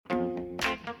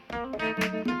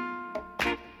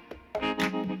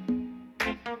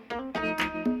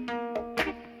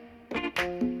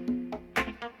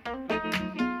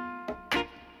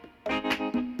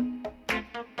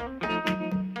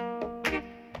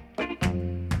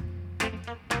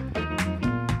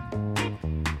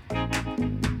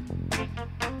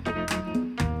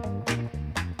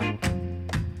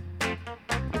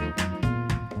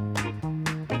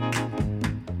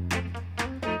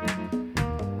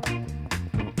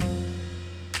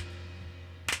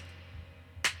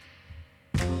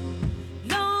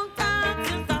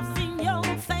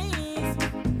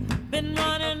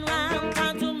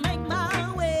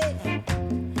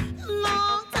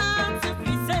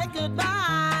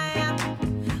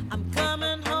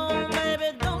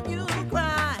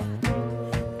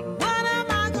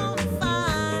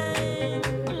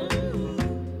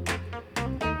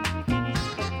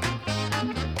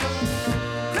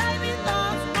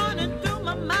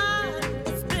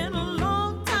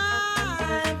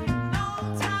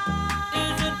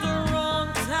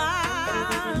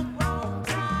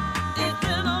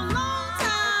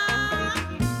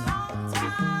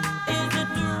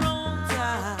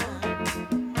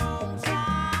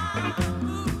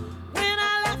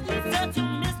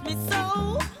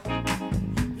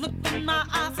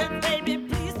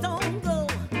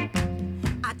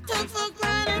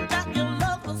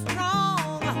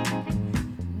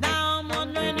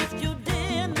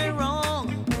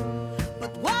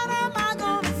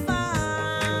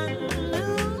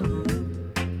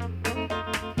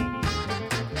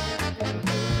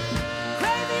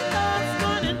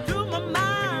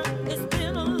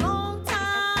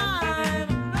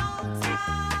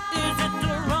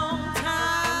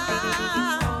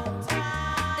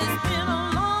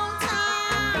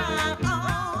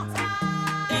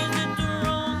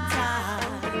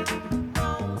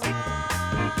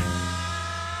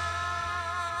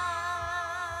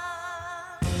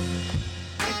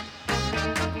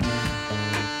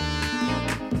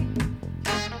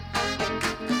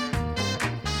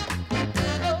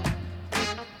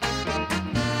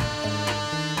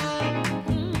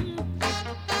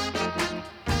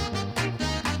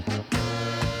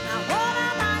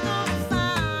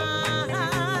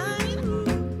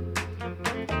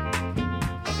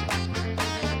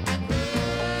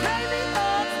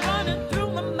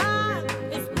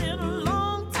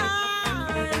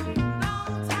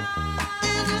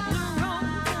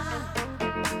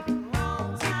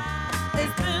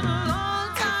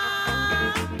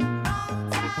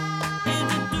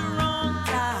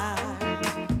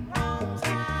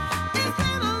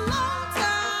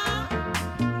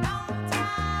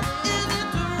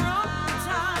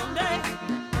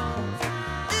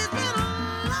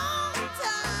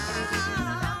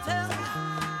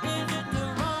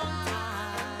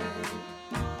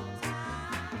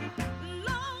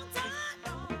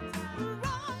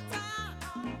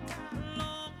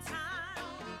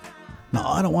Now,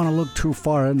 I don't want to look too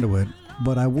far into it,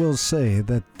 but I will say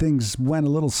that things went a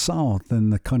little south in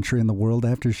the country and the world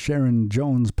after Sharon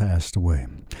Jones passed away.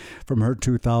 From her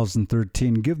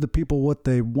 2013 Give the People What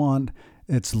They Want,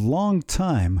 it's Long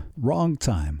Time, Wrong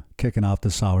Time, kicking off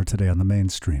this hour today on the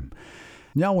mainstream.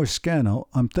 Nyawe Scano,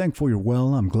 I'm thankful you're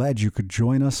well. I'm glad you could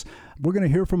join us. We're going to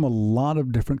hear from a lot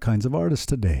of different kinds of artists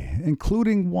today,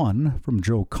 including one from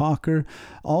Joe Cocker,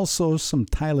 also some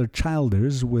Tyler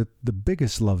Childers with the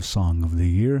biggest love song of the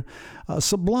year.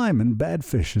 Sublime and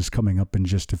Badfish is coming up in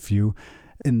just a few.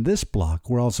 In this block,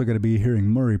 we're also going to be hearing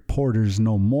Murray Porter's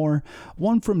No More,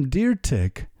 one from Deer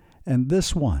Tick, and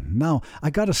this one. Now,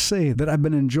 I gotta say that I've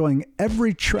been enjoying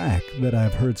every track that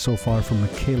I've heard so far from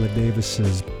Mikaela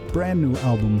Davis's brand new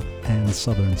album, And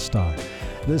Southern Star.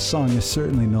 This song is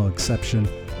certainly no exception.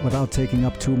 Without taking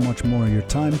up too much more of your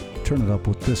time, turn it up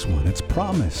with this one. It's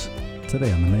Promise,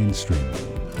 today on the mainstream.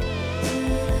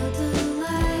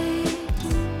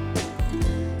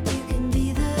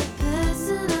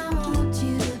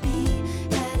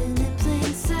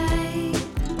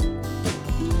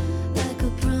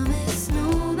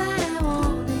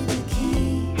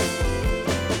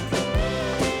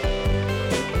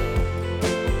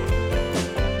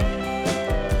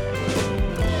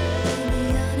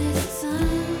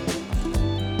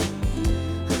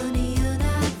 Honey, you're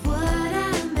not what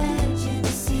I imagined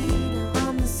to see. No,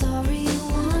 I'm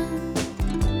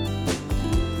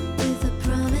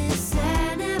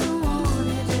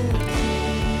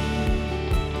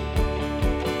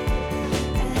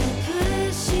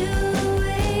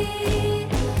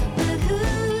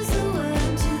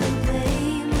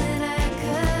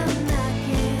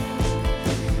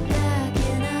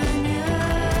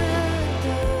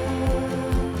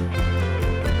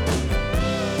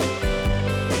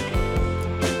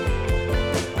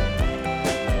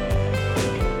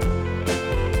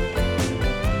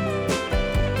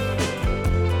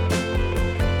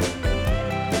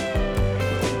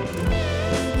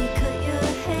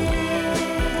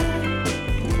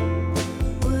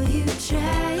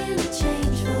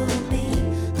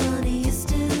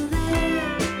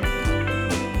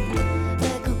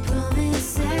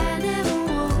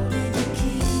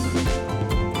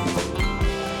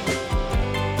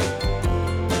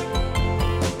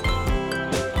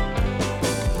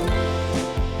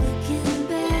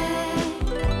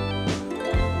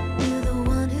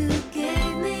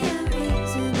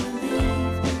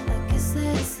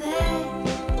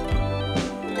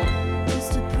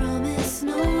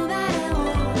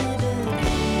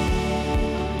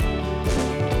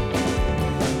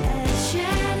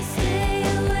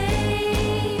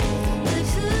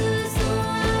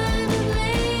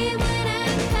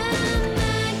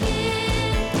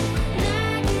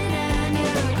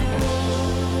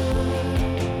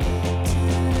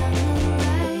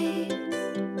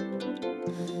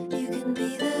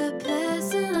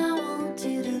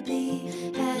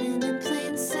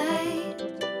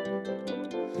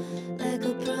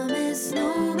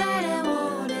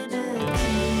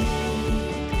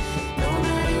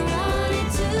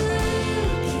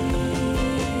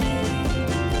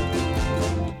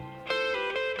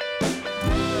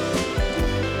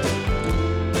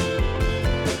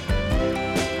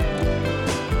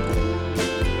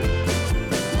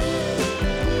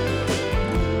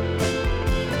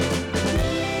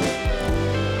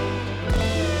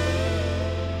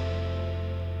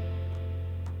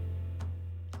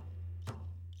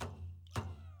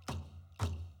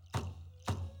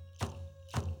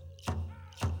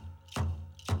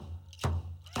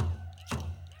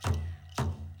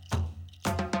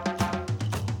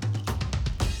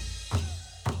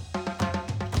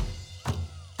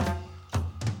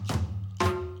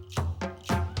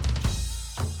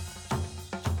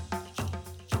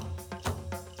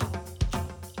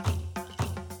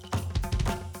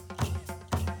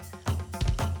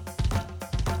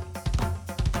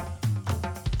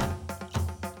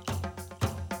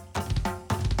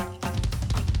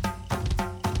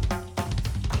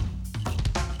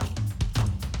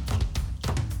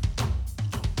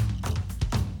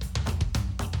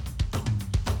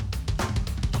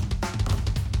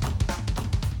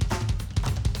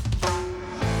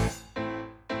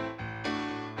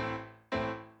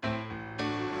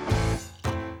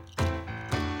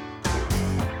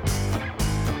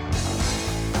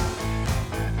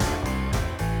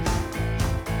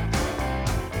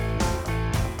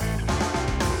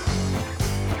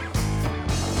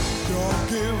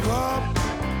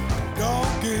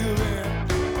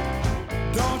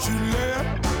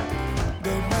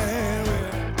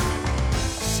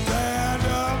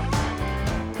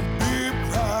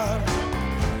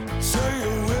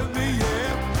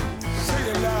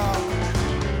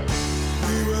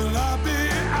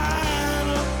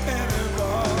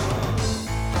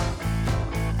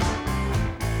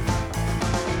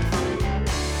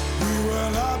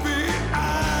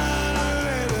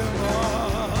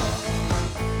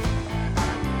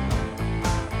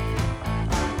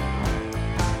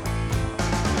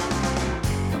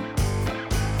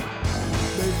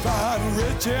find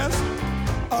riches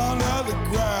under the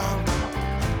ground.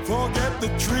 Forget the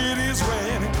treaties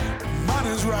when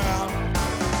money's round.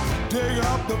 Dig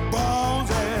up the bones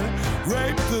and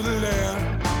rape the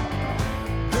land.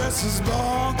 This is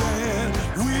more than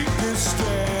we can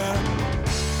stand.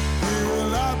 We will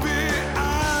not be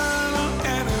idle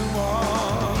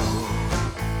anymore.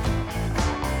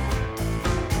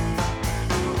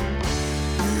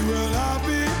 We will not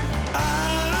be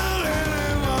idle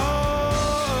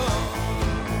anymore.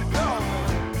 No.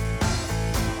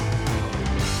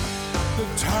 The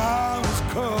time has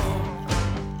come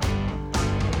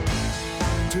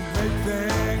to make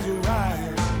things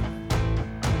right.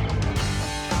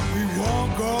 We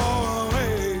won't go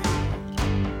away,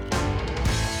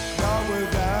 not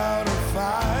without a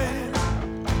fight.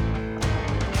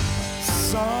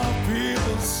 Some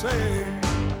people say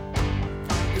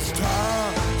it's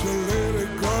time to let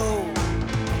it go,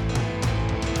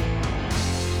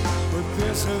 but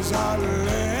this is our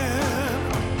land.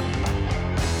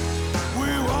 We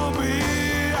won't be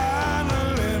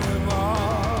idle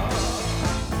anymore.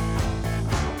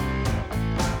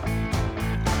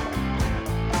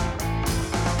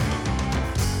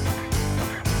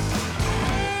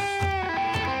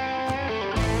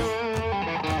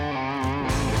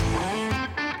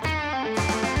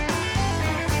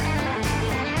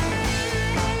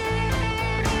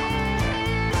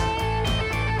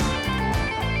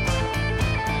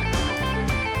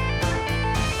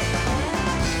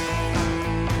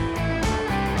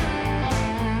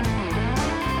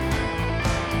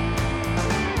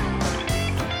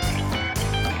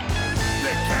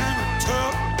 They came and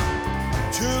took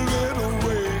children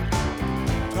away,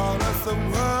 taught us the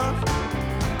word,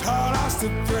 taught us to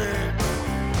pray.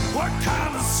 What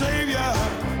kind of savior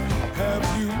have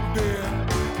you been?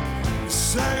 You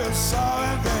say you're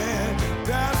sorry, then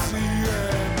that's the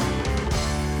end.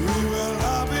 We will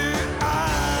not be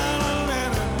idle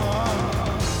anymore.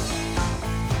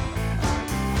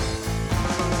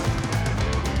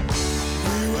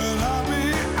 We will not be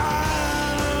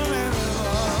idle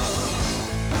anymore.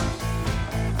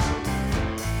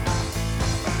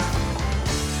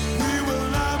 We will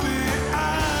not be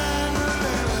idle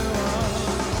anymore.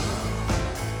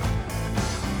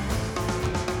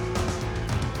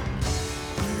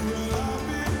 We will not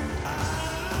be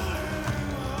idle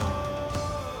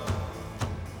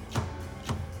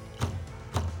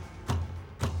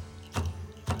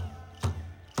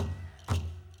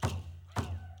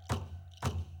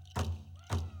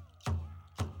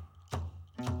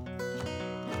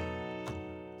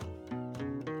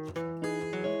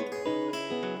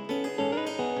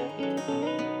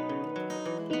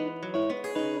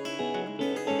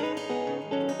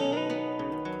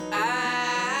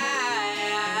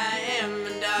I am a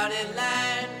dotted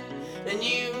line, and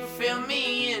you fill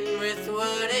me in with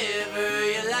whatever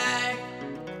you like.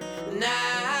 And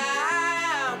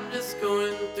I'm just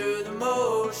going through the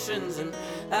motions, and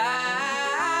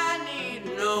I need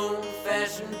an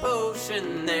old-fashioned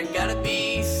potion. There gotta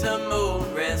be some old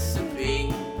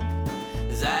recipe,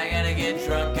 'cause I gotta get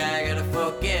drunk, I gotta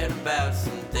forget about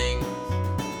some things.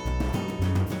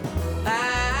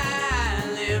 I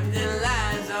lived in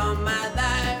lies all my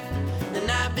life,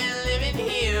 and I've been living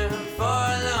here for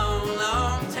a long,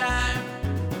 long time.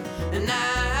 And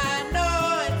I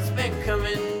know it's been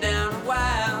coming down a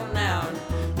while now. And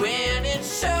when it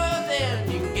shows, then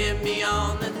you can get me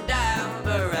on the dial.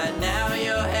 But right now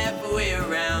you're halfway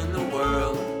around the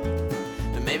world,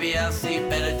 and maybe I'll see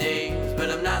better days, but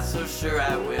I'm not so sure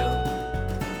I will.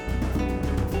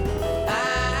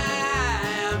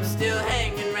 I'm still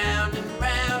hanging round and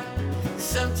round.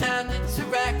 Sometimes it's a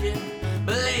racket,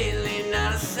 but lately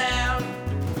not a sound.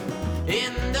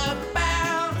 In the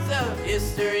bounds of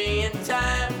history and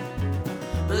time,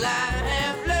 well, I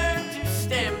have learned to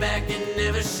stand back and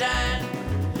never shine.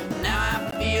 Now I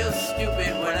feel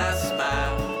stupid when I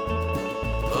smile.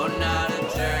 Oh, not a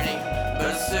journey, but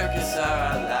a circus are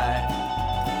our life.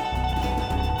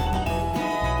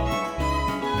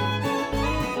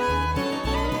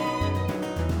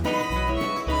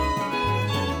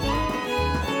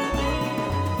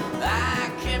 I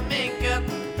can make up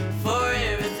for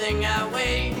everything I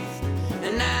waste,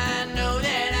 and I know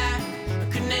that I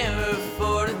could never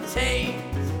afford a taste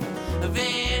of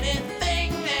anything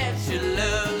that your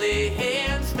lovely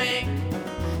hands make.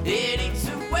 It eats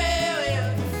away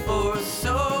with a force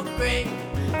so great.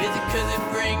 Is it 'cause it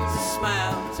brings a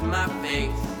smile to my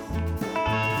face?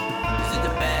 Is it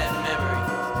the bad memories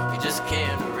you just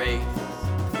can't erase?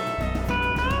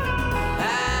 I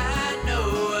know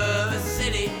of a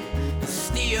city to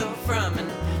steal from, and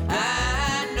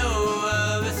I know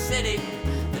of a city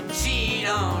to cheat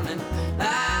on.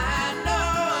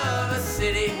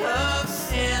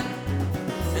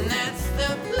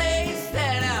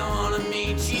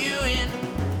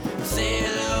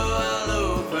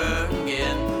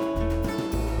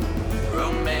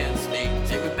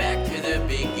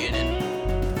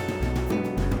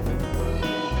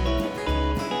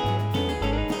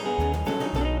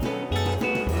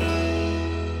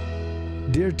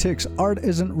 Lunatics, Art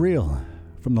Isn't Real,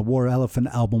 from the War Elephant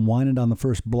album, winding down the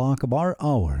first block of our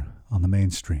hour on the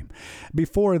mainstream.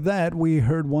 Before that, we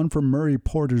heard one from Murray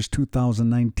Porter's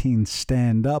 2019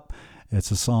 Stand Up. It's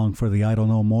a song for the I Don't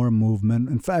Know More movement.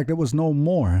 In fact, it was No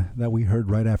More that we heard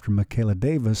right after Mikaela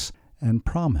Davis and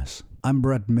Promise. I'm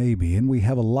Brett Maybe, and we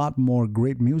have a lot more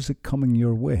great music coming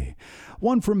your way.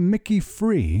 One from Micki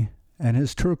Free and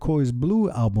his Turquoise Blue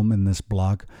album in this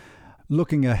block.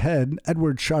 Looking ahead,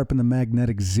 Edward Sharpe and the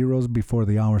Magnetic Zeros before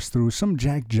the hour's through. Some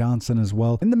Jack Johnson as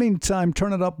well. In the meantime,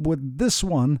 turn it up with this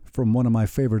one from one of my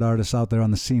favorite artists out there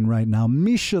on the scene right now,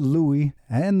 Miesha, Louie,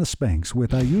 and the Spanks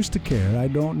with I Used to Care, I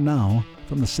Don't Now,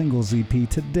 from the singles EP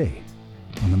Today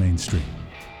on the mainstream.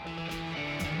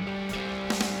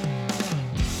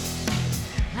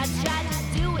 I tried to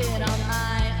do it on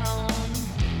my own.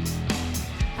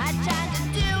 I tried to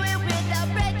do it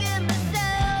without breaking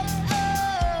myself.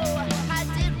 Oh, I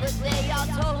did what they all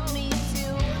told me to.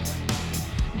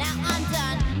 Now I'm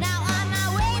done. Now I'm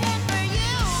not waiting for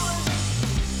you.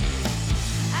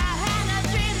 I had a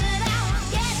dream that I was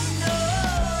getting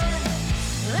old.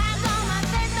 Lines on my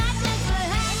face, my chest were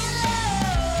hanging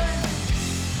low.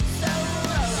 So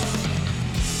low.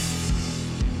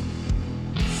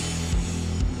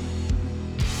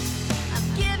 I've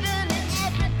given it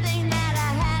everything that I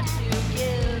have to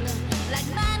give, like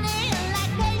money,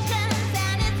 like patience,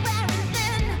 and it's wearing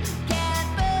thin. Can't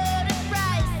put a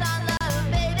price on love,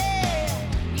 baby.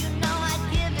 You know I'd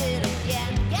give it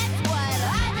again. Guess what?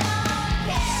 I don't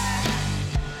care.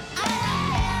 I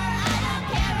don't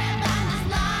care if I'm just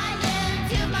lying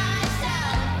to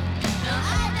myself. No,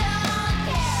 I don't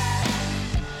care.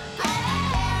 I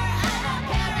don't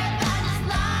care if I'm just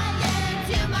lying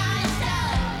to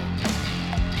myself.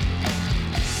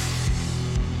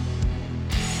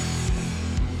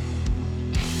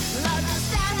 Love the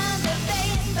sound of the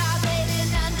bass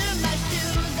vibrating under my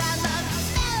shoes. I love the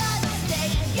smell of the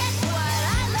stage. Guess what?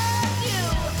 I love you.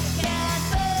 Can't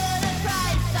put a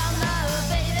price on love,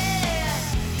 baby.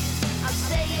 I'll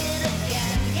say it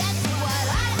again. Guess what?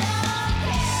 I don't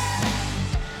care.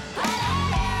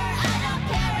 I don't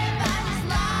care if I'm just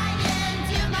lying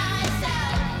to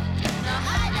myself. No,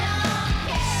 I don't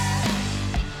care.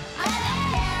 I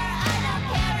don't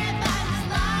care if I'm just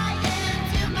lying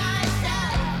to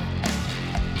myself.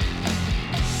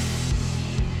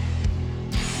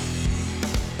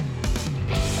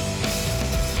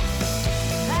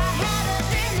 I had a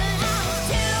dream that I was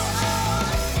too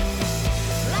old.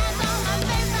 Lines on my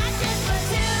face, my chest was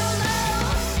too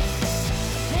low.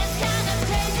 It's kind of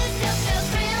crazy, still feels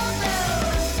real though.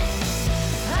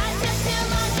 I took too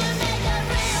long to make a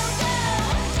real go.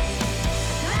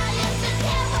 I used to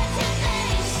care what you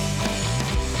think.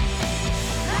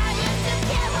 I used to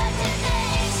care what you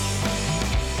think.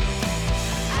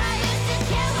 I used to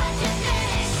care what you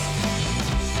think.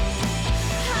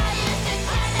 I used to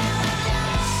care, now I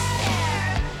don't care.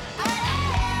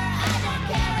 I don't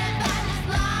care if I'm just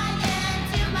lying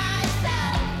to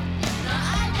myself. No,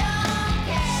 I don't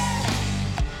care.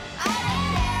 I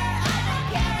don't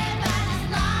care if I'm just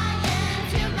lying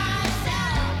to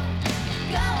myself.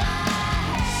 Go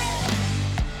ahead.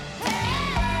 Hey,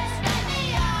 first write me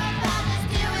off, I'll just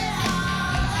do it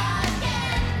all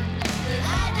again. But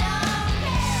I don't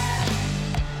care.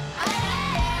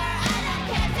 I don't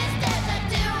care, sisters are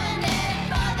doing it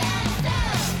for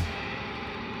themselves.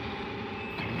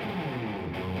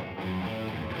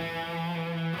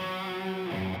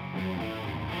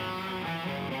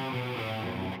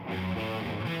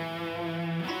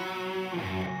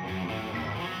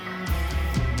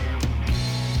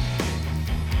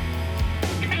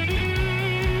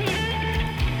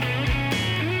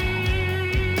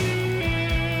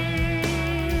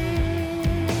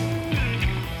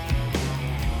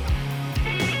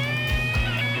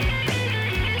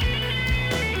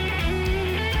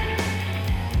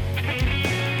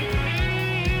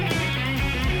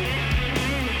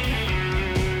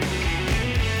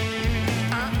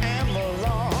 I am a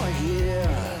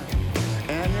lawyer,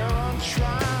 and you're on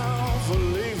trial for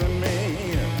leaving me.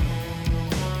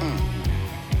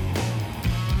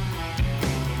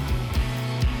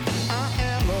 I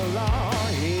am a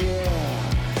lawyer,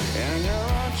 and you're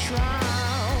on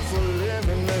trial for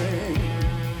leaving me.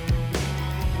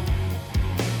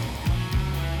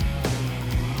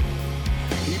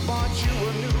 He bought you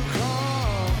a new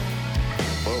car,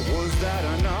 but was that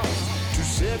enough to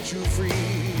set you free?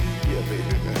 Yeah,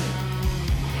 baby.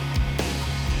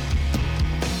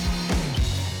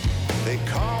 They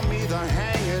call me the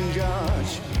hanging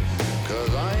judge,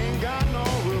 'cause I ain't got no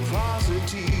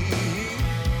reciprocity.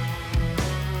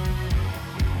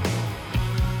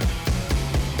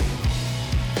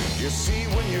 You see,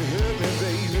 when you hurt me,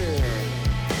 baby,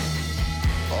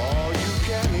 all you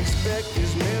can expect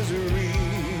is misery.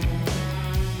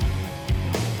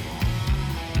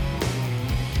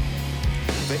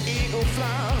 The eagle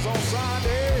flies on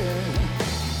Friday,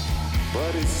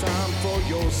 but it's time for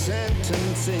your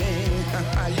sentencing.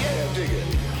 Yeah, dig it.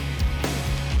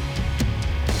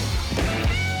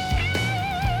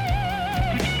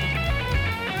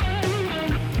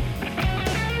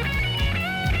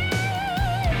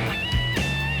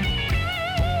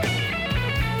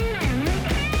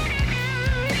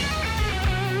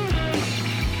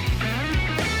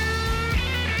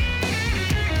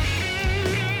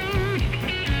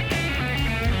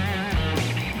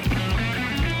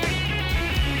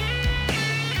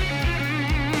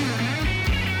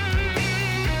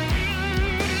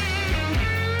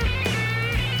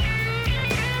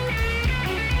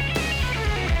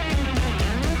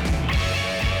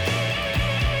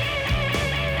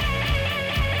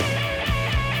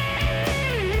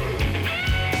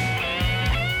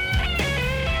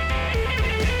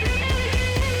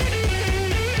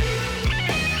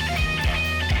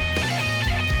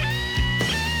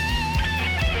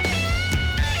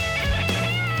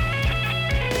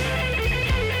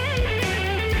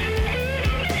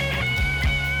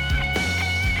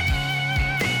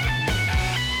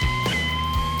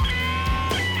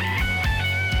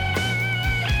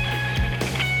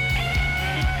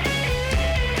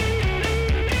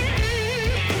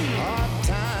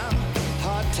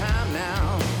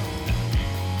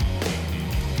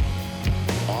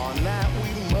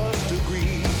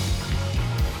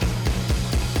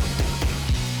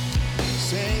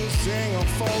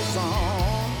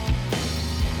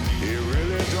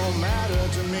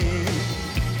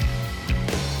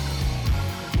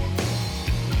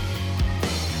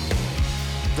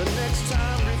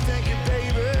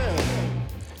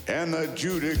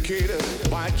 Judicator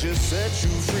might just set you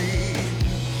free.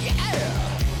 Yeah!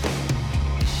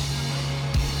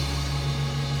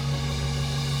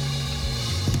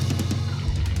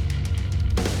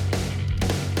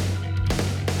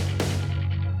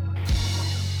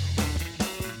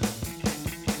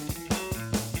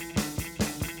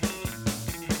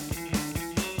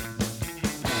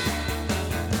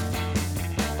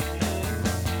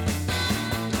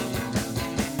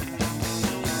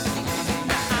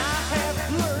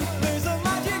 There's a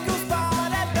magical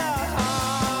spot at the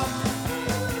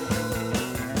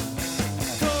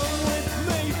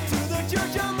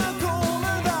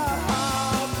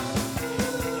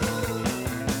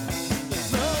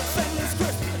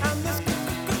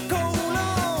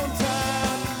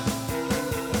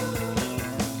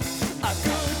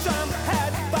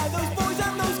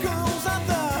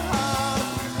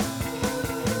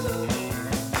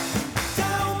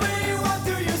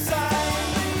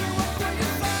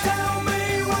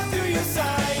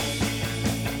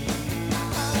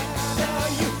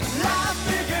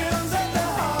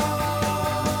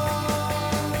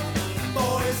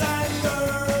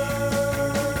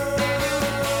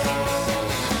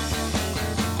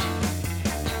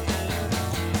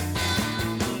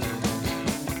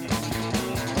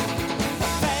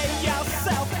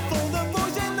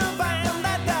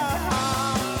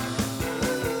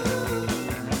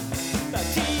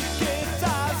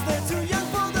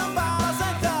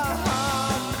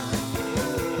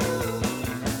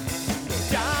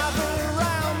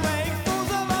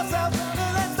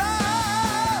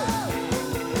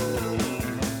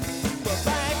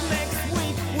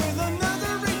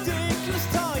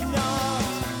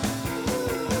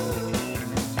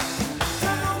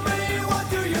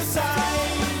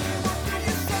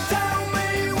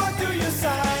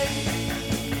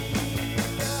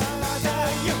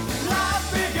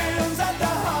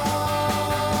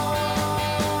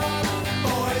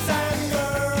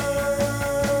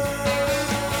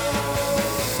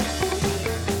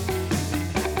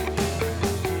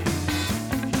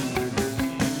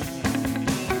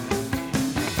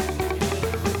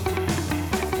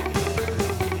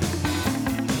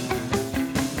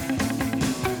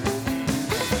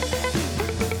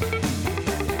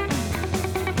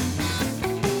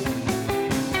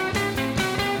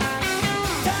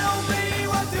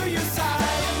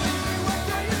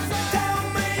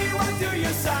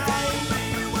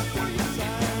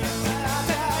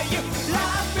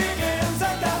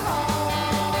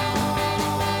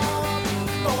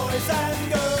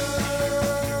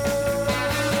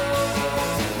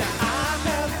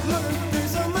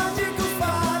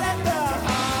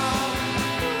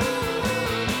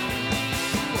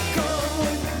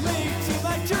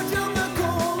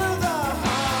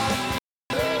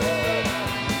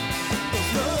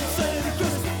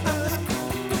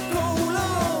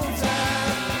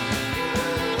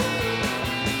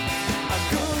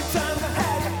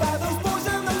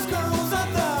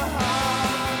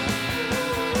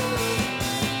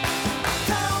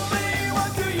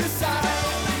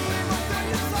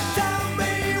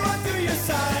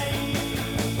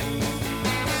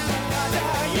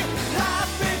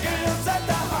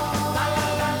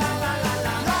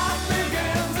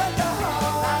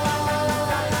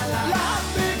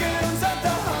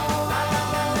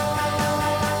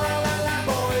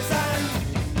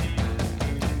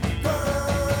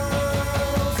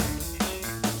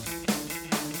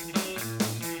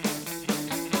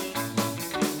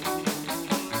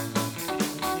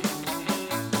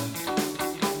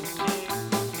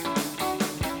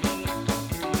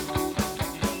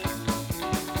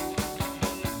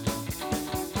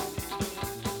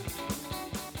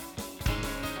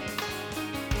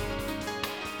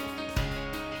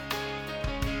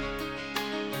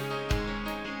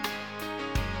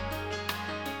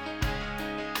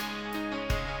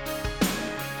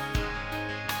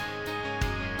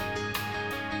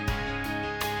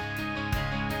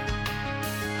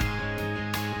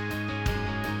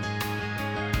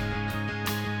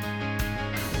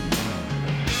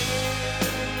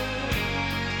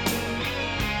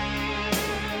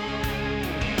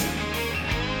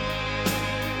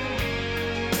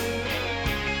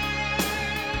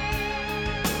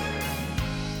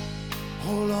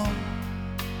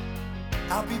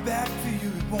you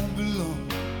it won't be long.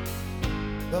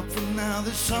 But for now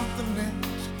there's something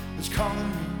else that's calling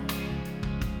me.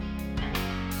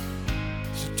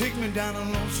 So take me down a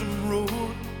lonesome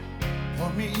road,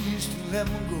 point me east and let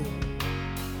me go.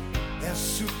 That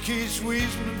suitcase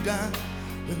weighs me down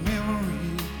with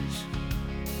memories.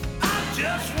 I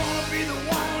just wanna be the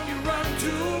one you run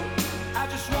to. I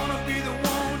just wanna be the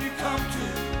one you come to.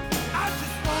 I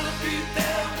just wanna be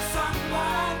there for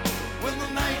someone when the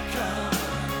night comes.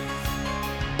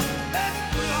 Let's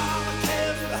put all the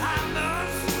cares behind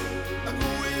us and go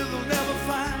where they'll never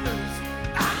find us.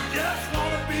 I just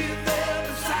wanna be there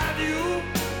beside you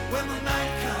when the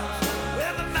night comes.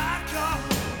 When the night comes.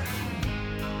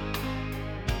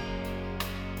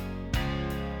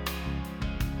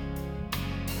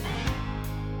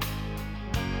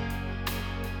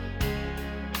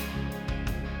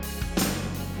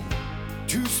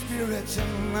 Two spirits in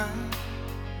the night.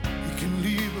 You can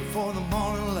leave before the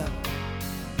morning light.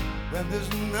 When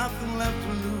there's nothing left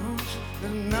to lose,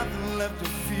 there's nothing left to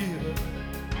fear.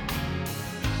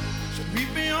 So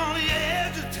meet me on the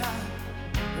edge of time.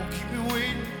 Won't keep me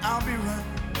waiting, I'll be right.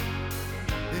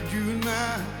 Then you and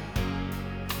I,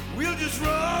 we'll just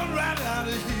run right out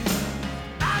of here.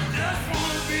 I just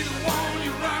wanna be the one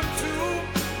you run to.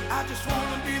 I just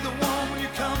wanna be the one when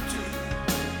you come to.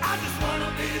 I just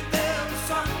wanna be there for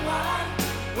someone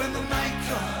when the night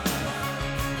comes.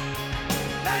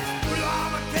 Let's put all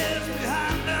the cares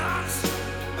behind us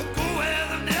and go where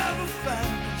they'll never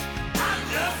find us. I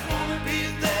just wanna be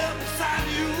there beside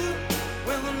you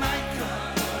when the night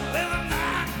comes. When the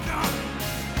night comes.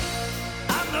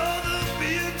 I know there'll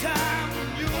be a time when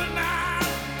you and I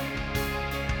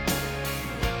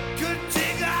could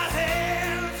take our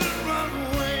hands and run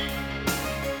away.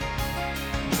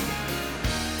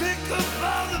 Pick up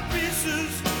all the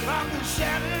pieces from the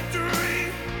shattered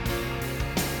dream.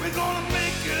 We're gonna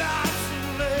make it out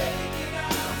someday.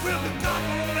 We'll be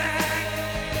coming back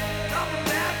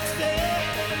to stay.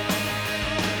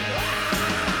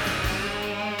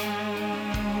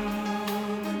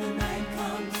 When the night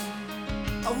comes,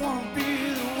 I wanna be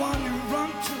the one you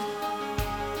run to.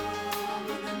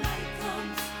 When the night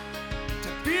comes, to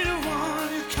be the one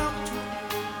you come to.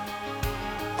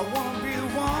 I wanna be the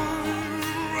one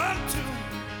you run to.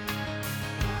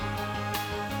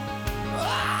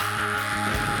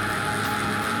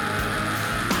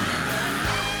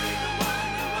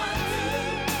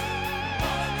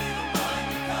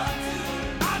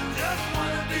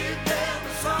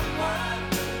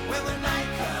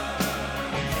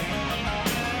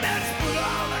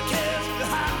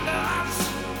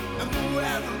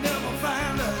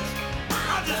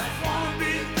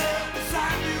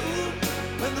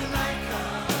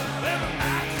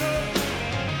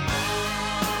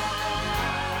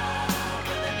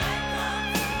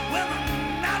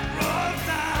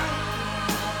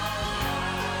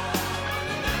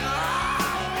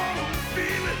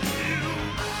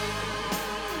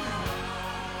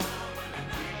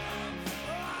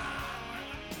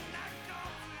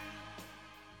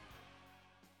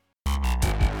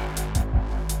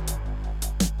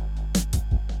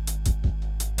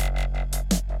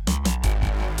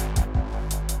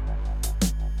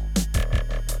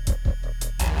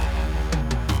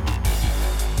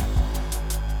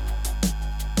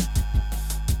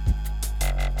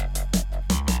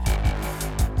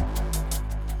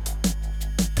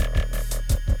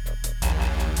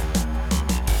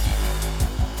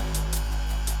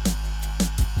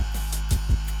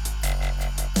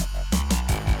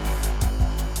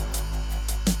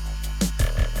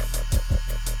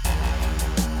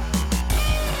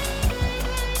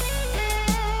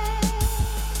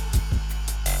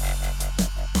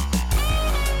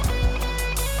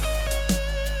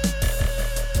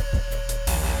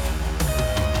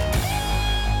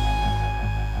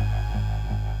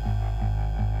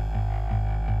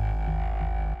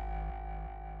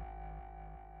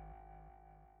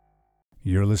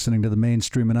 You're listening to The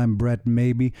Mainstream, and I'm Brett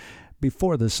Maybe.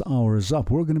 Before this hour is up,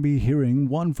 we're going to be hearing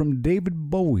one from David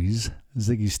Bowie's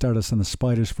Ziggy Stardust and the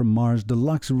Spiders from Mars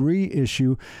Deluxe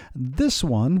reissue. This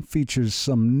one features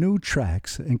some new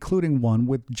tracks, including one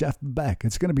with Jeff Beck.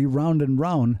 It's going to be Round and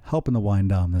Round, helping to wind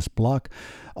down this block.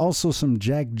 Also some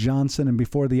Jack Johnson, and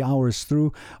before the hour is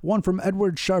through, one from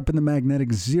Edward Sharpe and the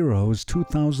Magnetic Zeros,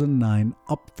 2009,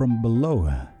 Up From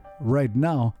Below. Right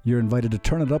now, you're invited to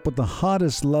turn it up with the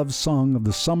hottest love song of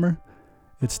the summer.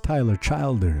 It's Tyler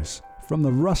Childers from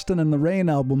the Rustin' in the Rain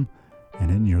album, and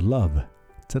In Your Love,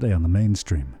 today on The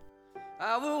Mainstream.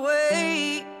 I will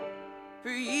wait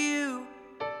for you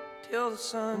till the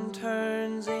sun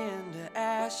turns into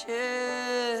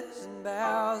ashes and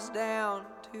bows down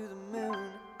to the moon.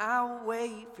 I'll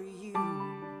wait for you.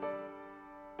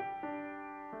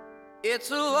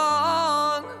 It's a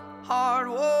long, hard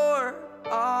war,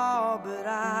 oh, but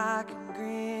I can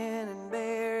grin and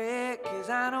bear it, 'cause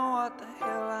I know what the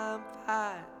hell I'm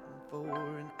fighting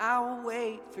for, and I'll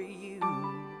wait for you.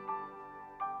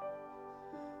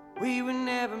 We were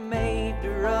never made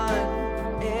to run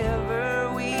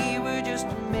forever, we were just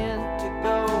meant to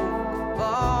go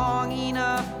long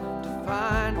enough to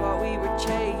find what we were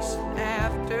chasing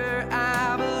after.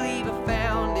 I believe I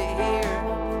found it here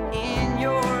in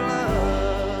your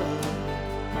love.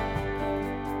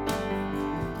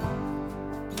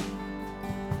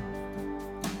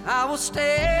 I will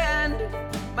stand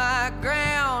my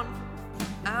ground.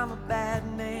 I'm a bad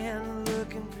man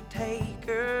looking for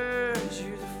takers.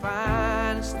 You're the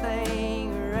finest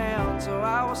thing around, so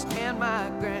I will stand my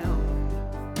ground.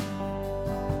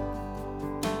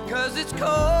 'Cause it's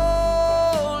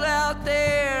cold out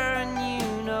there, and you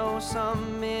know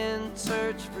some men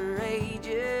search for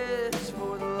ages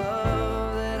for the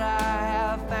love that I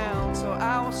have found, so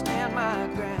I will stand my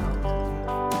ground.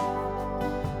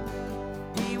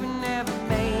 We were never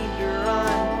made to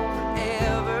run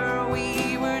forever,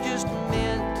 we were just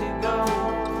meant to go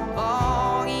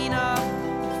long enough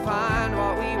to find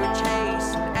what we were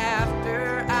chasing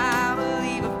after. I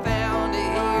believe I found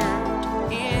it here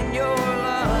in your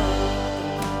love.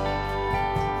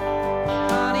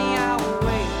 Honey, I will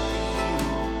wait for you.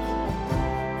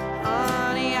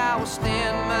 Honey, I will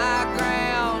stand my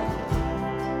ground.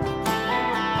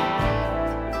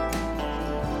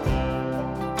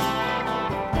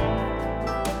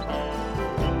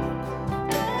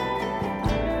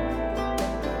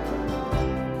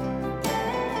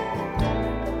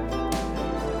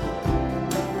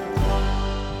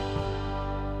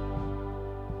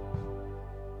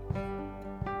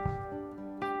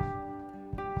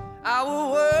 I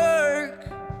will work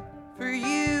for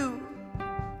you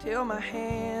till my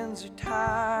hands are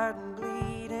tired and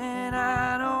bleeding.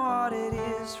 I know what it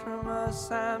is from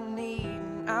us I'm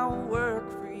needing. I will work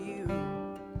for you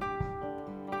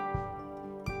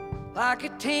like a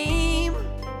team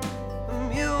of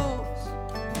mules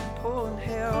pulling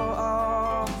hell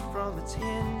off from its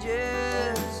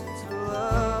hinges. It's the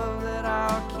love that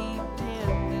I'll keep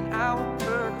tending. I will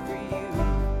work for you.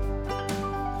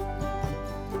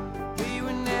 We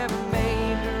were never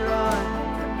made to run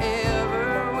forever,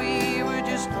 we were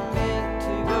just meant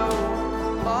to go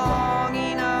long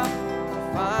enough to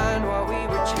find what we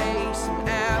were chasing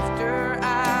after.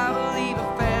 I believe I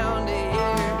found it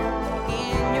here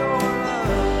in your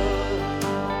love.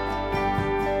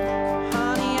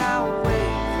 Honey, I will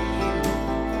wait for you.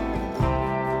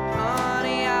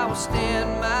 Honey, I will stand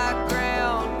my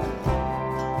ground.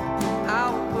 I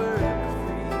will work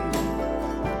for you.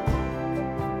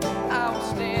 I will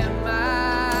stand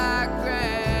my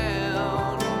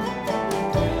ground.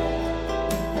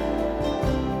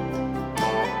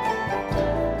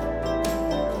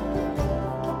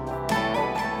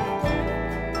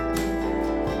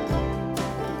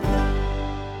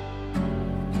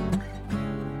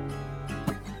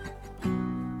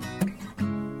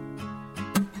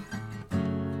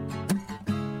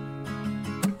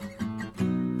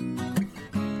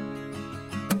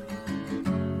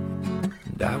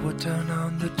 And I would turn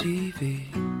on the TV,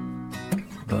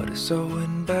 but it's so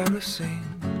embarrassing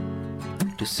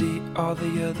to see all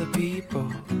the other people.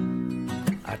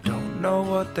 I don't know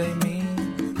what they mean,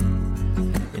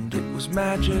 and it was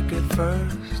magic at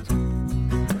first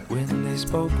when they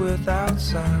spoke without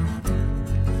sound.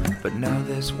 But now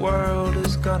this world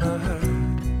is gonna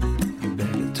hurt. You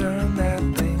better turn that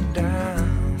thing down.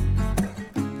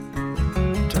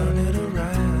 Turn it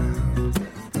around.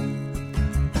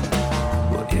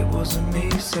 Well, it wasn't me,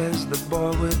 says the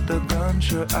boy with the gun.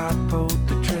 Sure, I pulled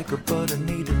the trigger, but it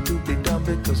needed to be done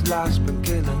because life's been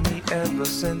killing me ever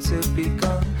since it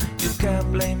begun. You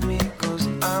can't blame me, cause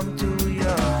I'm too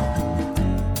young.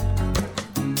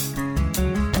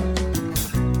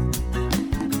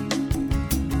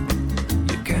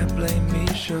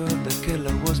 Sure, the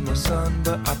killer was my son,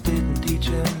 but I didn't teach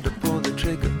him to pull the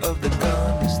trigger of the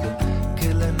gun. It's the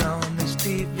killing on his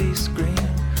TV screen.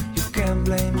 You can't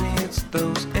blame me, it's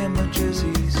those images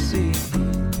he sees.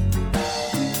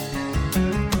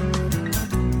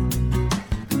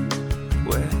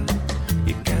 Well,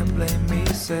 you can't blame me,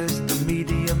 says the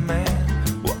media man.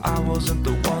 Well, I wasn't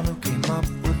the one who came up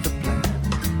with the plan,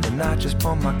 and I just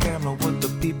point my camera what the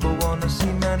people wanna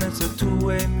see. Man, it's a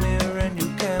two-way mirror and you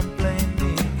can't blame me.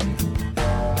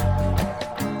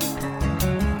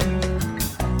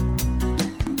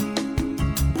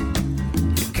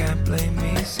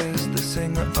 Says the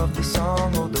singer of the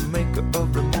song or the maker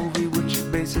of the movie, which is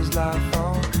basically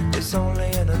phone. It's only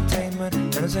entertainment,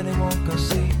 and as anyone can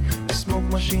see, the smoke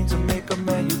machines will make a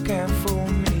man, you can't fool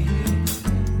me.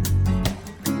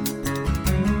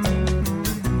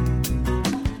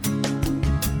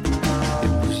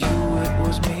 It was you, it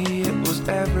was me, it was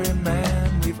every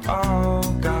man. We've all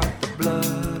got the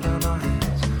blood on our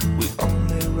hands. We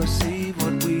only receive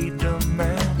what we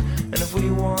demand. And if we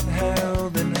want hell,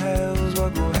 then hell's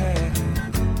what we'll have.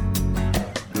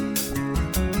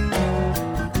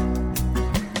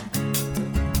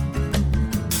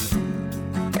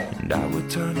 And I would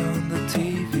turn on the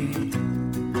TV,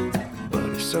 but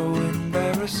it's so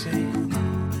embarrassing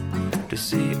to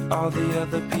see all the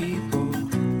other people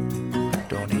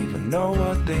don't even know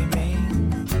what they mean.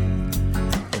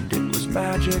 And it was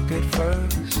magic at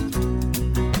first,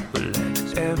 but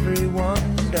let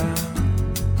everyone down.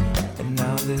 And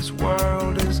now this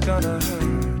world is gonna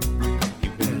hurt. You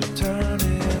better turn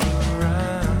it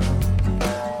around.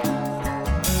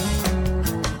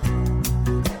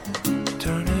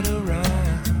 Turn it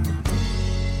around.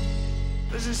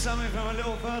 This is something from a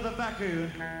little further back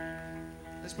here.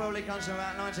 This probably comes from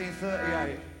about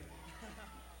 1938.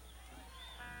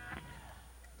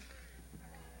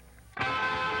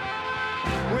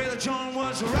 Where the joint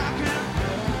was rocking,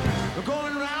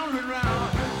 going round and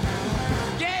round.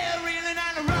 Yeah, reeling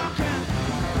and rocking.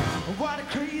 What a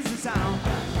crazy sound.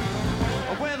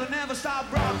 Well, it never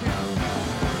stopped rocking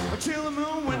until the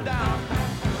moon went down.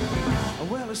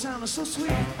 Well, it sounded so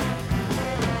sweet.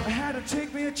 I had to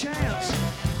take me a chance.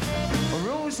 I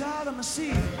rose out of my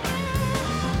seat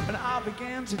and I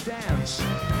began to dance.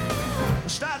 I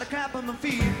started clapping my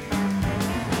feet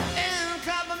and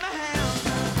clapping my hands.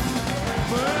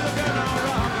 Well, the girl on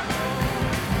rock,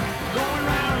 going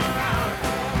round and round.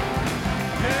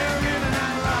 Yeah, reeling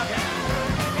and rocking.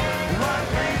 What a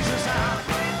crazy sound.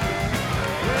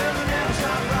 Well, they never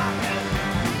stop rocking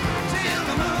till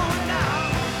the moon went down.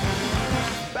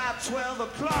 About 12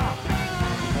 o'clock,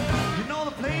 you know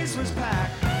the place was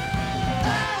packed.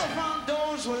 All the front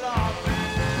doors were locked.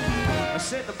 I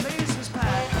said the place was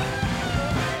packed.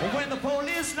 When the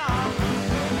police knocked,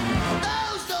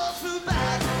 those doors flew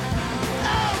back.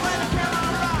 Oh, when I came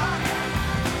on rock,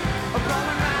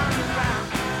 going round and round.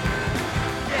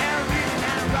 Yeah, reeling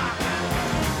and rocking.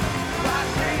 What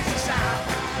a crazy sound.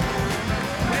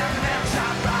 Well, they never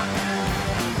stopped rocking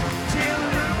till the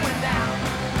moon went down.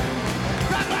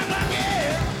 Rock, rock, rock,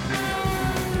 yeah.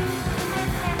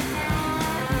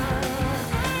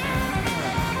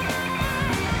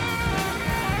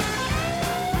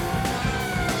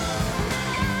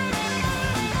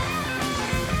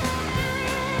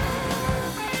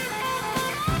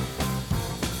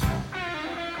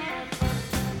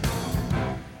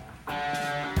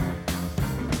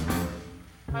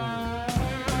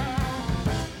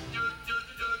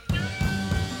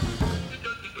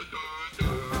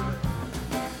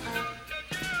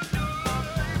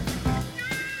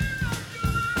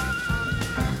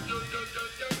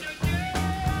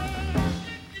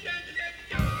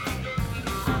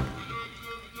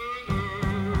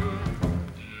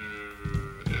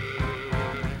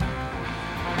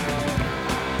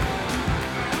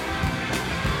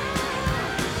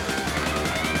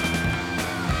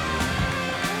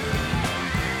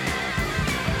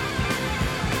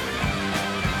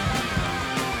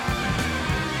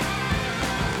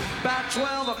 About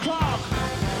 12 o'clock,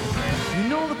 you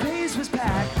know the place was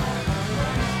packed.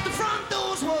 The front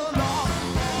doors were locked,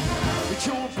 but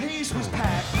your place was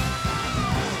packed.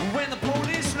 When the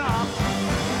police knocked,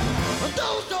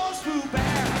 those doors flew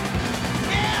back.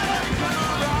 Yeah, let me come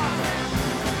on rock,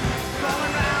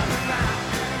 going round and round.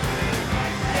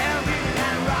 Yeah, reeling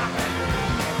and rocking.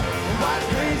 What a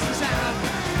crazy sound.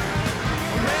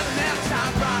 Well, they never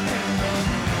stopped rocking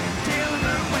till the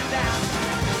moon went down.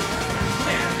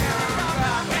 Yeah,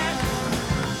 rocking,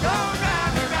 going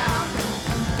round and round.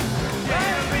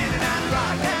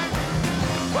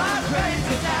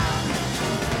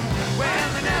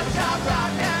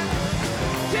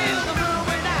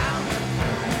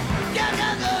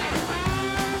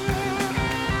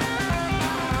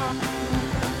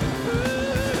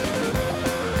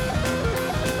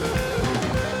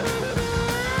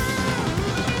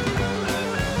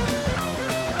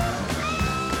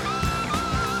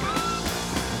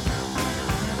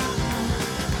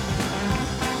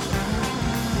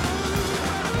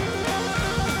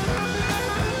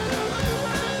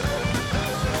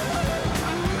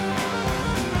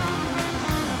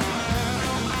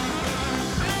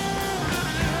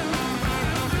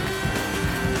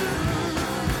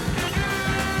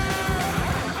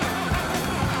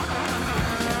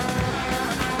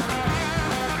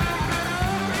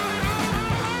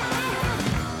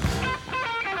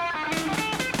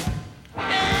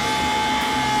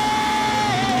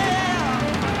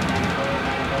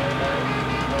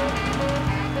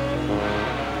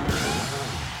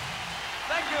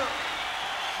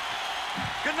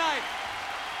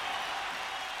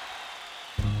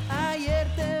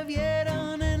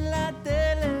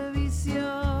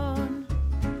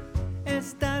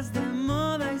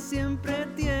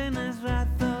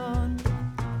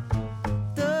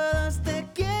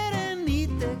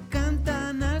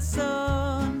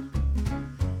 razón.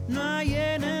 No hay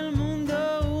en el mundo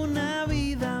una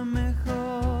vida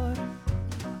mejor.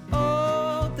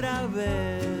 Otra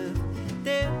vez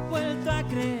te he vuelto a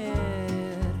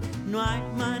creer. No hay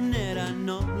manera,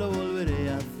 no lo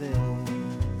volveré a hacer.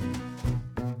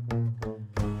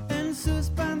 En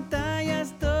sus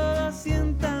pantallas todo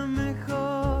sienta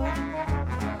mejor.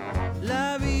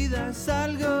 La vida es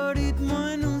algoritmo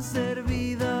en un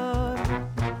servidor.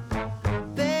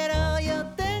 Pero yo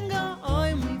tengo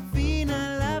hoy muy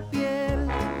fina la piel.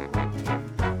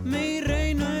 Mi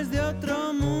reino es de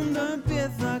otro mundo,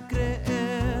 empiezo a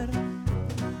creer.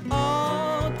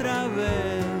 Otra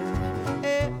vez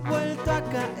he vuelto a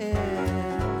caer.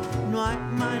 No hay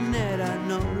manera,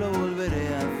 no lo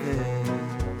volveré a hacer.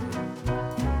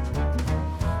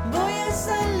 Voy a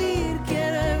salir,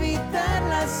 quiero evitar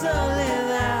la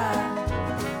soledad.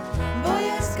 Voy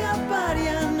a escapar,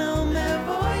 ya no me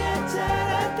voy a echar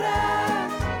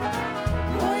atrás.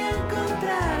 Voy a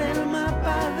encontrar el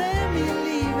mapa de mi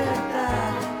libertad.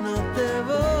 No te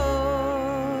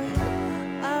voy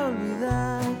a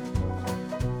olvidar.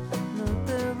 No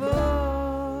te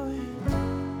voy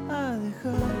a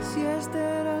dejar. Si este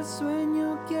era el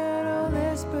sueño, quiero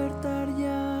despertar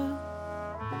ya.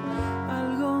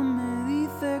 Algo me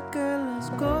dice que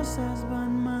las cosas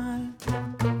van mal.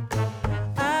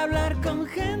 Hablar con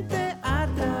gente a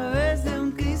través de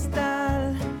un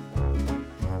cristal.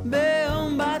 Veo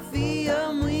un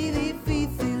vacío muy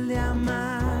difícil de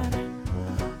amar.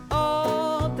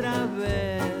 Otra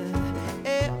vez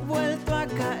he vuelto a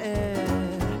caer.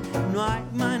 No hay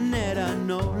manera,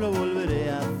 no lo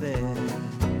volveré a hacer.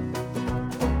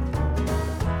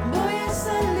 Voy a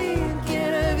salir,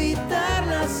 quiero evitar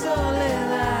la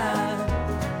soledad.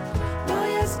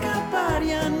 Voy a escapar,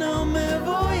 ya no me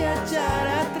voy a echar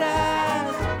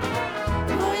atrás.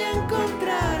 Voy a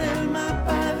encontrar el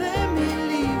mapa de mi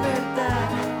libertad.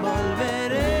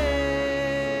 Volveré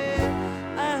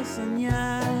a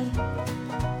soñar.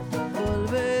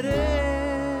 Volveré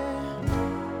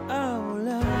a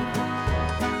volar.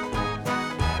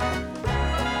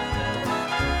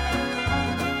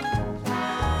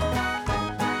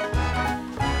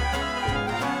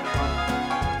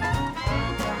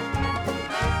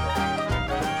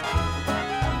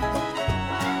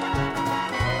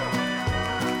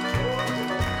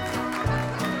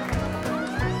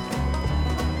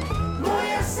 Voy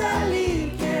a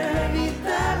salir, quiero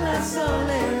evitar la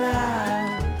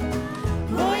soledad.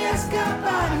 Voy a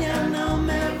escapar, ya no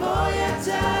me voy a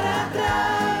echar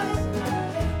atrás.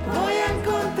 Voy a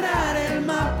encontrar el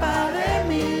mapa de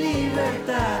mi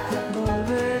libertad.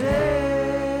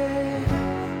 Volveré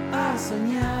a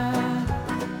soñar.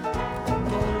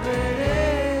 Volveré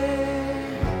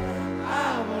a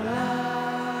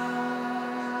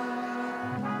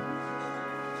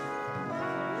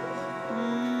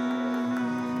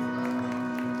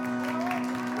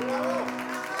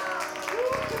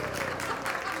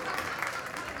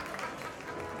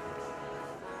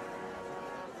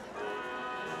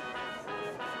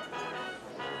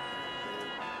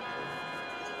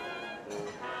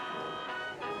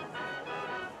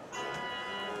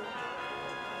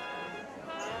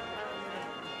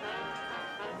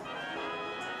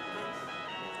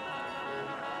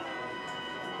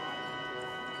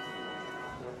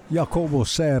Jacobo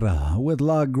Serra with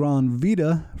La Gran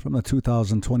Vida from the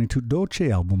 2022 Dolce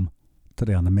album,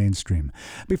 today on the mainstream.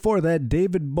 Before that,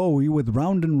 David Bowie with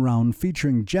Round and Round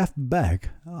featuring Jeff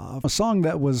Beck, a song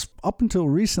that was up until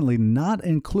recently not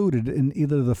included in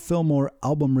either the film or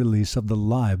album release of the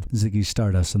live Ziggy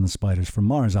Stardust and the Spiders from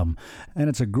Mars album, and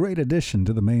it's a great addition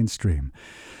to the mainstream.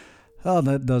 Well,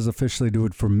 that does officially do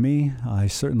it for me. I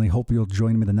certainly hope you'll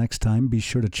join me the next time. Be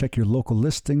sure to check your local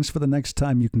listings for the next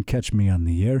time you can catch me on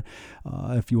the air.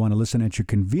 If you want to listen at your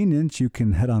convenience, you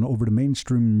can head on over to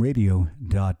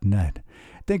mainstreamradio.net.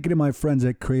 Thank you to my friends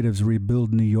at Creatives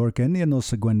Rebuild New York and the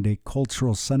Enosaguende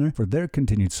Cultural Center for their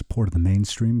continued support of the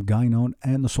mainstream, Gainon,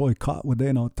 and the Soy Caught with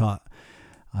Enota.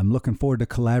 I'm looking forward to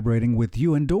collaborating with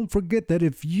you, and don't forget that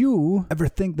if you ever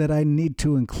think that I need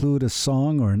to include a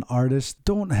song or an artist,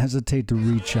 don't hesitate to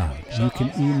reach out. You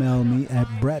can email me at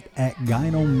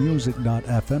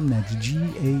brett@gainomusic.fm. That's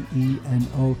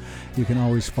GAENO. You can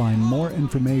always find more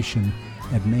information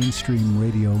at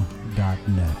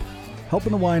mainstreamradio.net.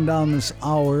 Helping to wind down this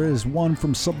hour is one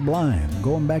from Sublime,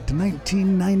 going back to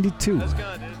 1992.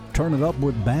 Turn it up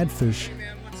with Badfish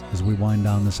as we wind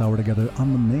down this hour together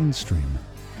on the mainstream.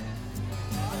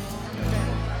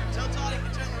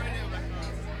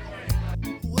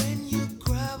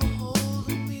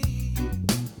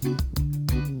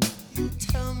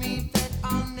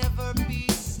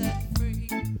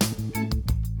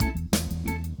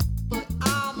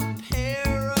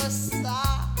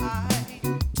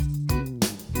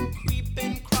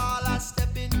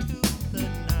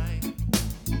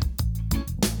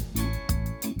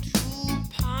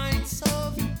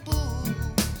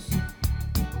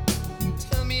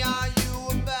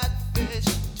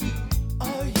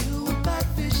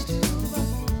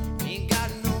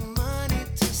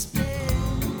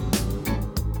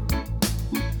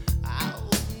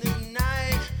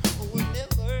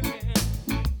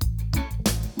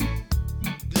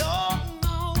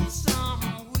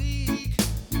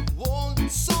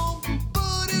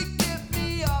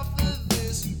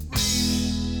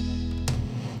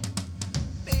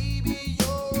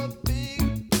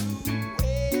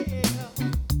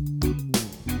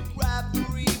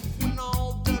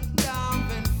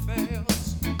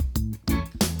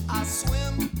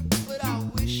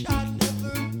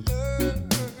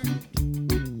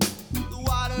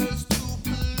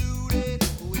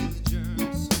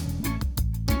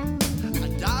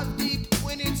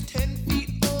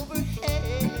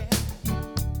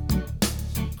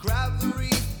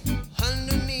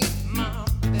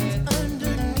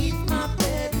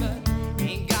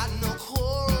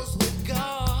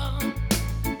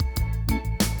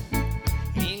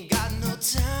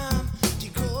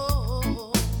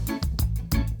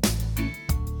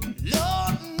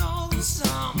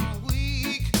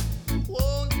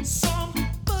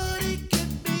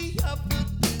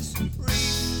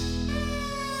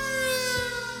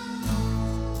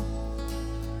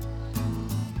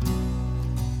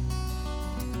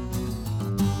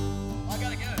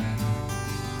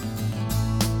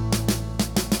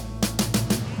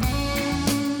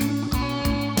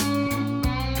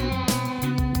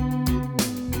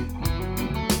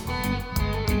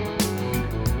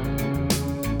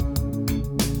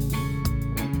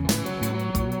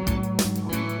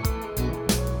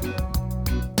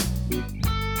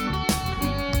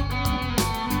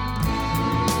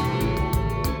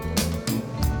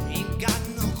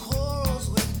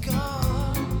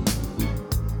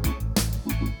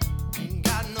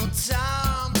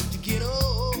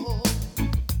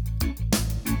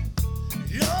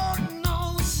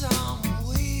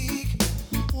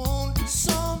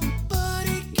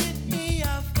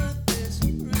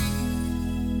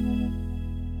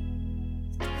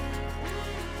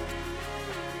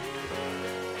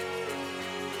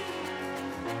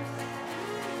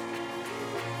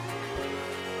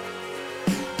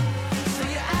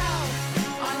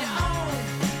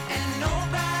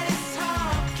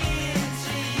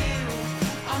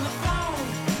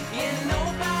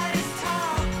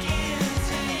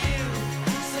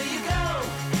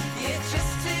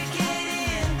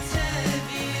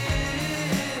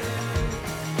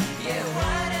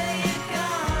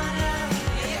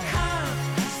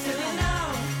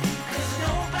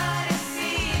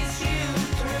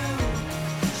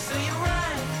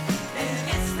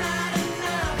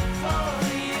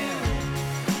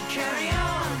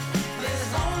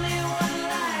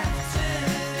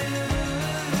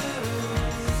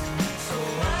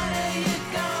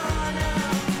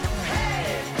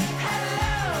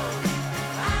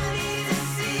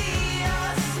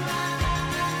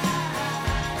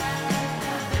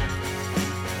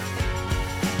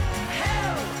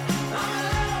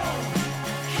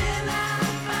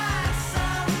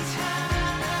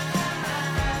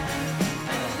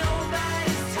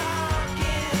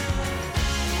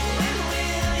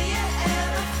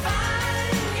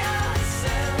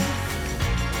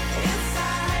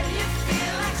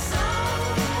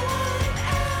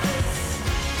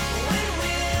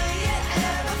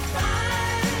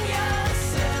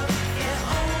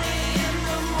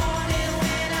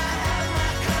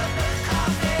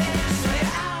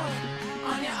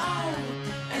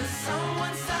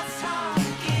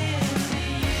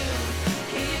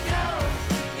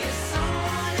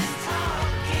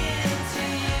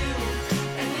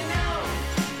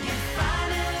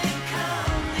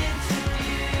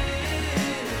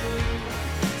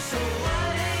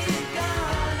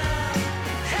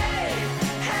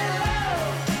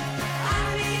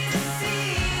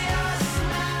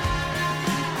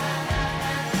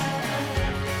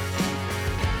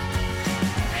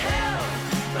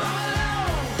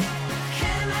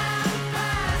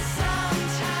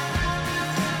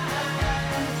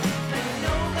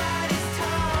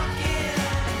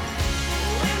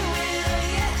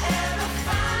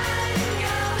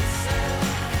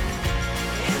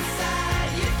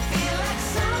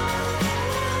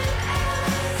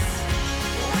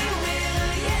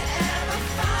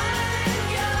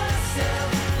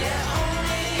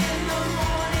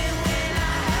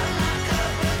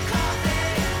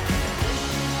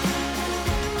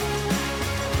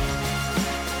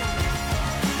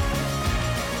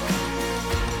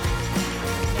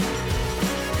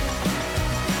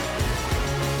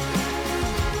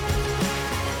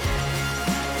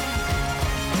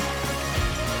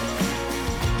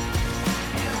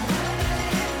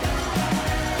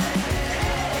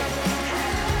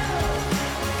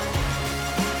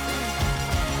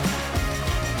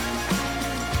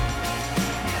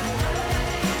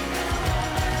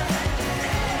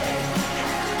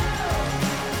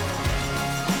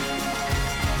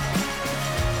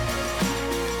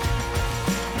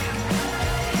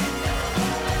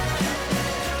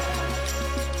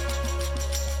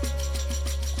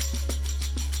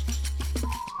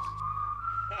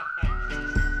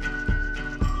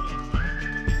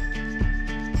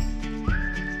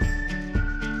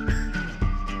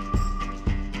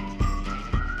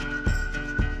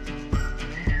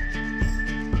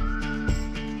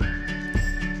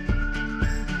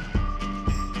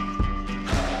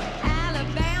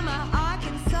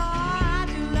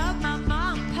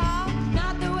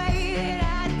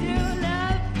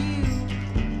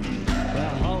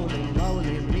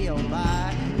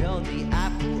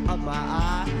 my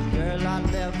eye. Girl, I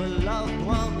never loved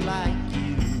one like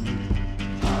you.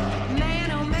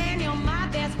 Man, oh man, you're my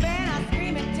best friend. I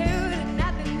scream it too. There's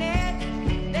nothing that,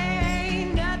 there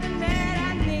ain't nothing that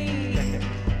I need.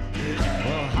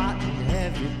 Well, hot and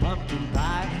heavy pumpkin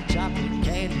pie, chocolate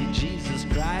candy, Jesus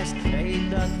Christ, ain't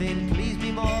nothing please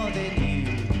me more than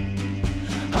you.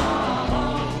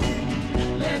 Oh,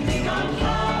 let me go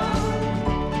home.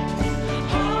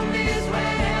 Home is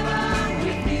wherever I'm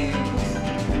with you.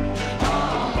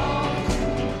 Oh,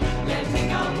 let me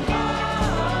go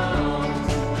home.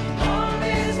 Home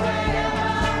is wherever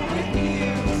I'm with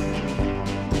you.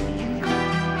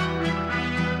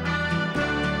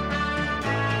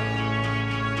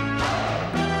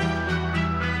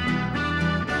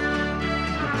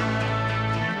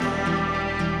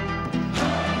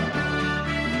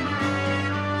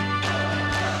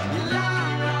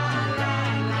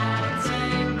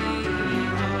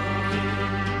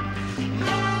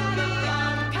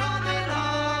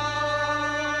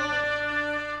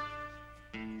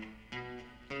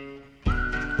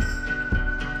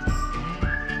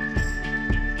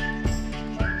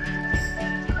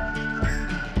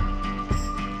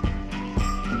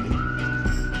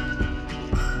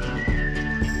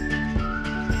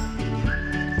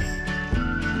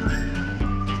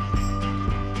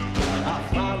 I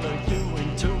follow you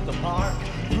into the park,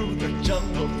 through the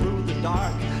jungle, through the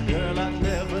dark. Girl, I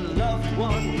never loved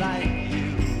one like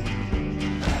you.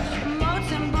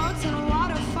 Moats and boats and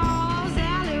waterfalls,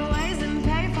 alleyways and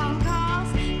payphone calls.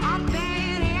 I've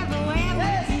been everywhere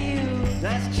with you.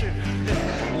 That's true.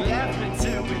 Laughing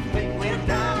till we think we're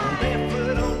down,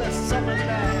 barefoot on the summer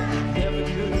night. Never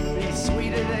could be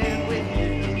sweeter than with you.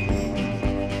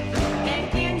 And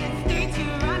in the streets you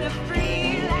run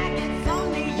free like it's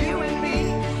only you and me.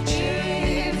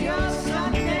 If you're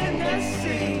something to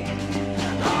see.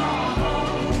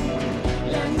 Oh,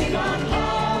 let me go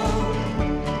home.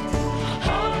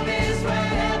 Home is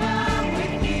wherever I'm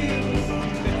with you.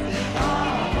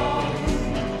 Oh,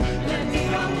 let me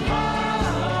go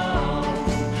home.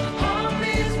 Home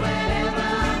is wherever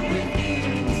I'm with you.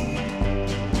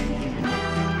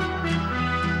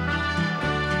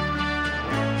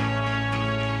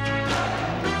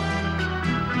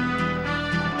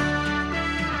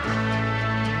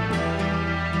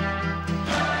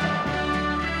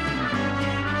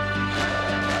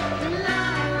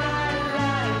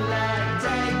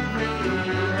 Take me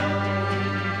home.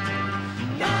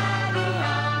 Daddy,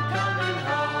 I'm coming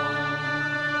home.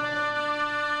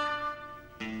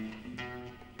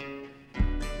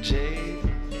 Jade,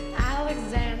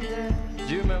 Alexander,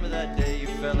 do you remember that day you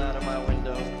fell out of my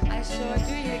window? I sure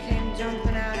do. You came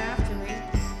jumping out after me.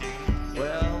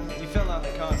 Well, you fell on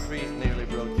the concrete, nearly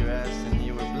broke your ass, and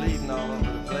you were bleeding all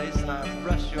over the place, and I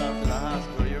rushed you out to the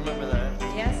hospital. You remember that?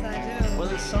 Yes, I do. Well,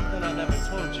 there's something I never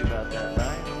told you about that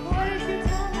night. What did you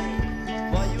tell me?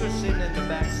 While you were sitting in the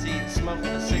back seat smoking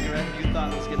a cigarette you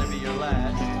thought was going to be your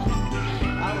last,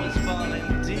 I was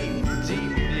falling deep,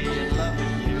 deeply in love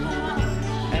with you.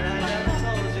 And I never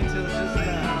told you till just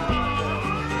now.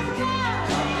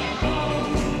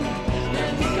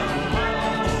 Let me go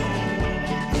home.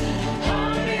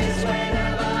 Home is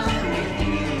wherever I'm with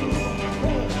you.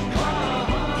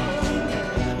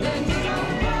 Let me go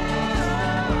home.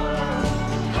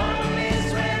 Home is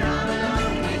when I'm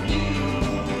alone with you.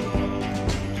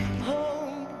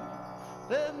 Home,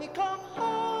 let me come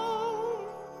home.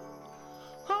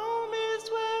 Home is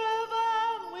wherever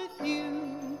I'm with you.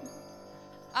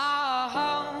 Oh,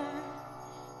 home.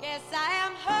 Yes, I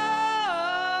am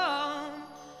home.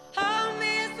 Home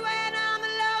is when I'm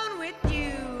alone with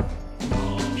you.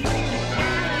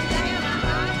 Alabama,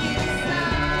 Arkansas.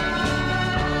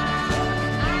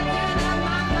 I give up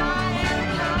my heart and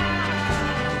heart.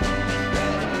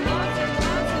 Moats and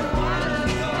boats and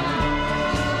waterfalls.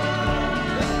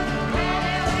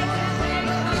 Alleyways and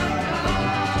payphone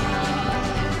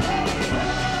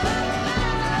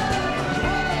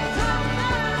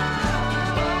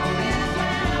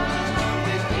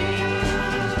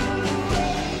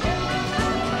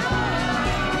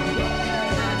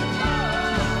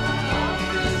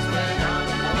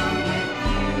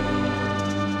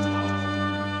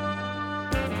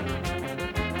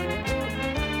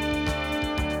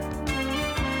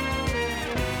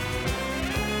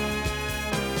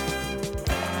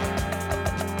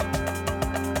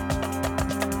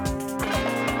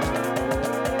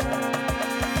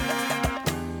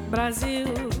Brasil,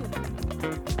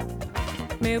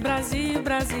 meu Brasil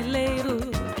brasileiro,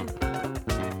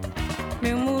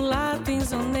 meu mulato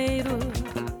insoneiro,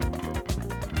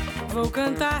 vou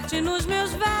cantar-te nos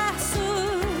meus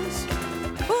versos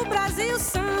o Brasil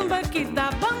samba que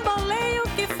dá bamboleio,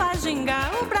 que faz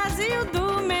gingar, o Brasil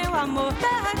do meu amor,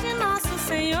 terra de nosso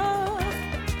Senhor.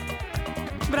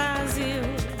 Brasil,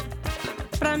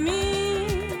 pra mim,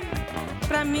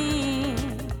 pra mim,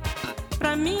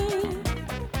 pra mim.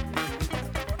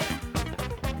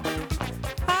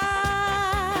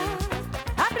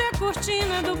 Abre a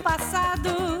cortina do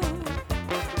passado,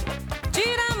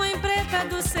 tira a mãe preta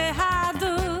do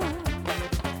cerrado,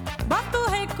 bota o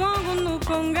rei Congo no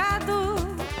congado.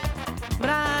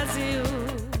 Brasil,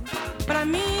 pra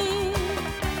mim,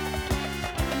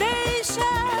 deixa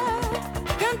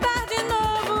cantar de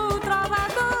novo o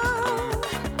trovador,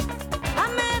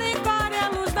 Americória, a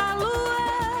luz da lua.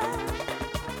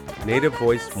 Native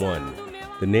Voice One,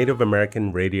 the Native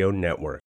American Radio Network.